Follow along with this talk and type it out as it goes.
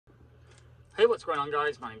Hey, what's going on,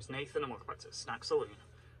 guys? My name's Nathan and welcome back to Snack Saloon.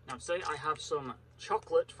 Now today I have some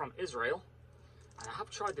chocolate from Israel. And I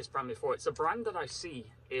have tried this brand before. It's a brand that I see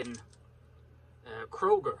in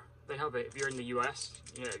Kroger. They have it if you're in the US.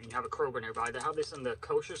 You have a Kroger nearby. They have this in the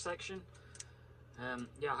kosher section.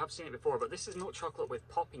 Yeah, I have seen it before, but this is milk chocolate with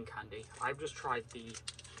popping candy. I've just tried the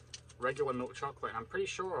regular milk chocolate, and I'm pretty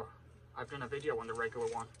sure I've done a video on the regular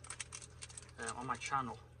one on my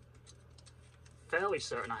channel. Fairly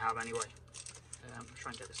certain I have anyway. I'm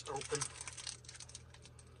trying to get this open.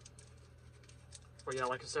 But yeah,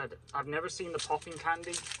 like I said, I've never seen the popping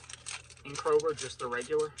candy in Kroger, just the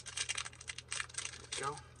regular. There we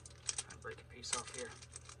go. Try and break a piece off here.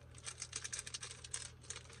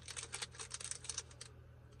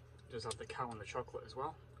 It does have the cow and the chocolate as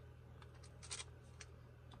well.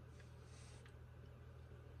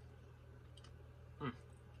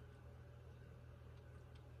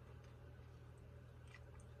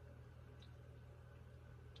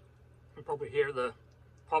 You probably hear the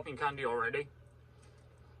popping candy already.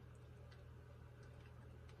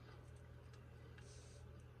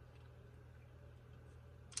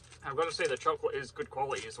 I've got to say the chocolate is good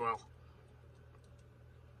quality as well.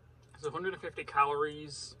 It's 150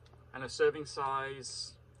 calories and a serving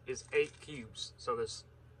size is 8 cubes. So there's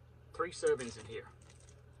 3 servings in here.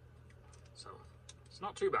 So it's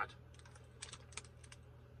not too bad.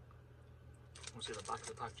 We'll see the back of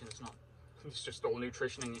the packaging. It's just all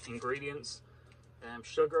nutrition ingredients.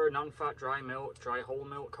 Sugar, non-fat, dry milk, dry whole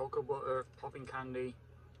milk, cocoa butter, popping candy,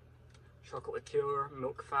 chocolate liqueur,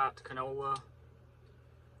 milk fat, canola.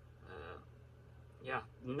 Yeah,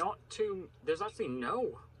 there's actually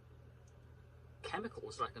no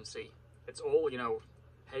chemicals that I can see. It's all,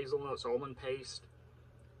 hazelnuts, almond paste.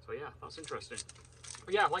 So yeah, that's interesting.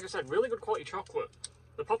 But yeah, like I said, really good quality chocolate.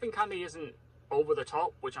 The popping candy isn't over the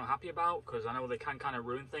top, which I'm happy about, because I know they can kind of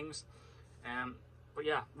ruin things. But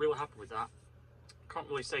yeah, really happy with that. Can't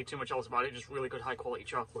really say too much else about it, just really good high quality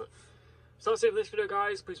chocolate. So that's it for this video,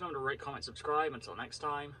 guys. Please remember to rate, comment, subscribe. Until next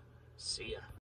time, see ya.